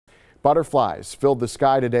Butterflies filled the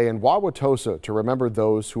sky today in Wauwatosa to remember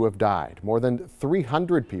those who have died. More than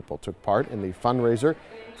 300 people took part in the fundraiser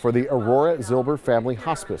for the Aurora Zilber Family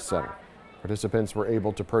Hospice Center. Participants were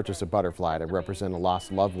able to purchase a butterfly to represent a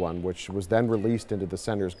lost loved one, which was then released into the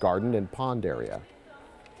center's garden and pond area.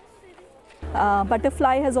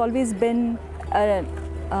 Butterfly has always been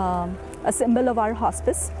a symbol of our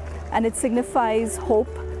hospice, and it signifies hope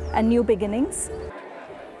and new beginnings.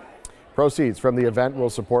 Proceeds from the event will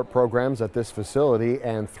support programs at this facility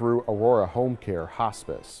and through Aurora Home Care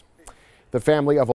Hospice. The family of